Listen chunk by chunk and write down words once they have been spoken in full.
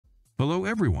Hello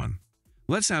everyone!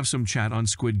 Let's have some chat on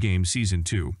Squid Game Season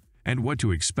 2 and what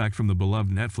to expect from the beloved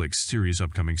Netflix series'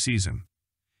 upcoming season.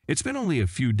 It's been only a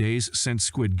few days since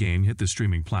Squid Game hit the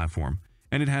streaming platform,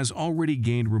 and it has already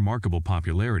gained remarkable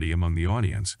popularity among the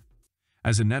audience.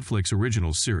 As a Netflix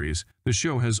original series, the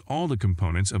show has all the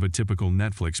components of a typical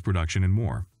Netflix production and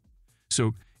more.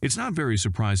 So, it's not very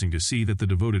surprising to see that the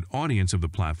devoted audience of the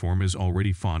platform is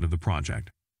already fond of the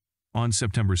project. On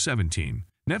September 17,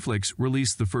 Netflix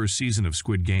released the first season of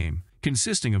Squid Game,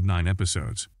 consisting of 9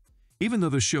 episodes. Even though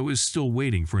the show is still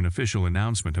waiting for an official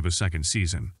announcement of a second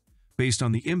season, based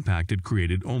on the impact it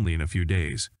created only in a few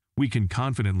days, we can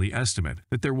confidently estimate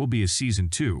that there will be a Season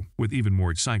 2 with even more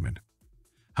excitement.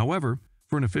 However,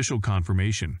 for an official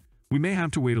confirmation, we may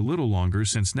have to wait a little longer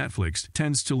since Netflix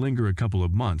tends to linger a couple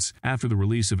of months after the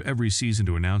release of every season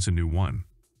to announce a new one.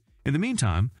 In the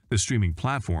meantime, the streaming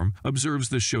platform observes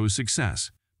the show's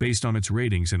success based on its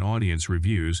ratings and audience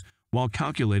reviews while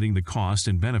calculating the cost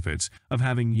and benefits of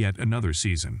having yet another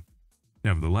season.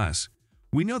 Nevertheless,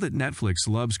 we know that Netflix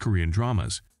loves Korean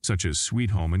dramas, such as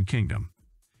Sweet Home and Kingdom.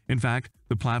 In fact,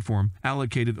 the platform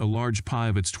allocated a large pie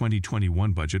of its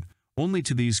 2021 budget only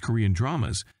to these Korean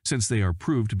dramas since they are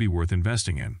proved to be worth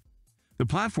investing in. The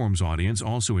platform's audience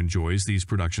also enjoys these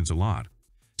productions a lot,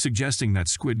 suggesting that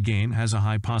Squid Game has a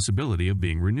high possibility of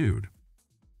being renewed.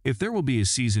 If there will be a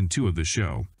Season 2 of the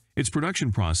show, its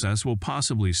production process will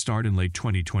possibly start in late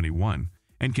 2021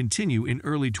 and continue in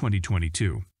early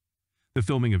 2022. The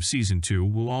filming of Season 2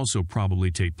 will also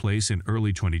probably take place in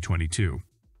early 2022.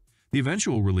 The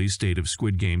eventual release date of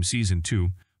Squid Game Season 2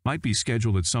 might be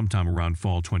scheduled at sometime around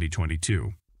fall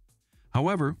 2022.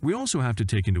 However, we also have to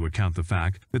take into account the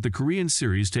fact that the Korean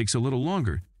series takes a little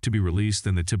longer to be released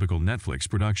than the typical Netflix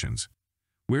productions.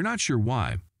 We're not sure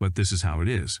why, but this is how it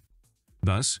is.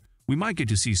 Thus, we might get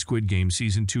to see Squid Game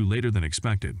Season 2 later than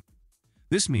expected.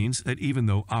 This means that even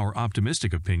though our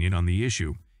optimistic opinion on the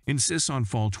issue insists on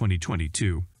fall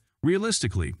 2022,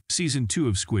 realistically, Season 2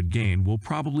 of Squid Game will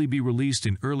probably be released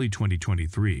in early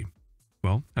 2023.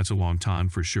 Well, that's a long time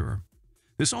for sure.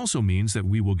 This also means that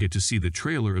we will get to see the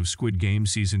trailer of Squid Game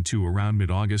Season 2 around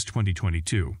mid-August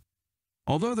 2022.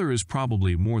 Although there is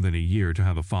probably more than a year to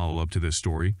have a follow-up to this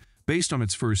story, based on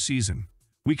its first season,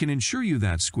 we can ensure you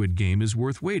that Squid Game is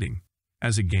worth waiting.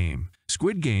 As a game,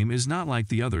 Squid Game is not like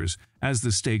the others, as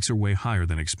the stakes are way higher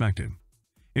than expected.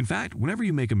 In fact, whenever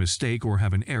you make a mistake or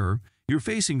have an error, you're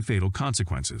facing fatal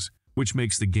consequences, which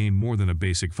makes the game more than a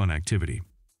basic fun activity.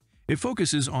 It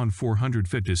focuses on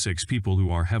 456 people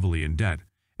who are heavily in debt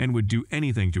and would do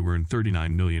anything to earn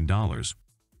 $39 million.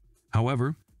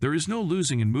 However, there is no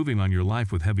losing and moving on your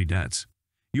life with heavy debts.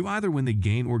 You either win the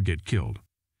game or get killed.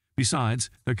 Besides,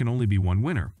 there can only be one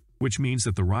winner, which means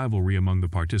that the rivalry among the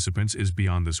participants is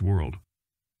beyond this world.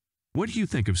 What do you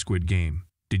think of Squid Game?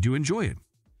 Did you enjoy it?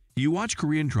 Do you watch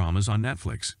Korean dramas on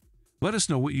Netflix? Let us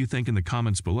know what you think in the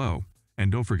comments below,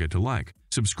 and don't forget to like,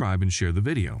 subscribe, and share the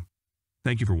video.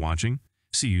 Thank you for watching.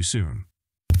 See you soon.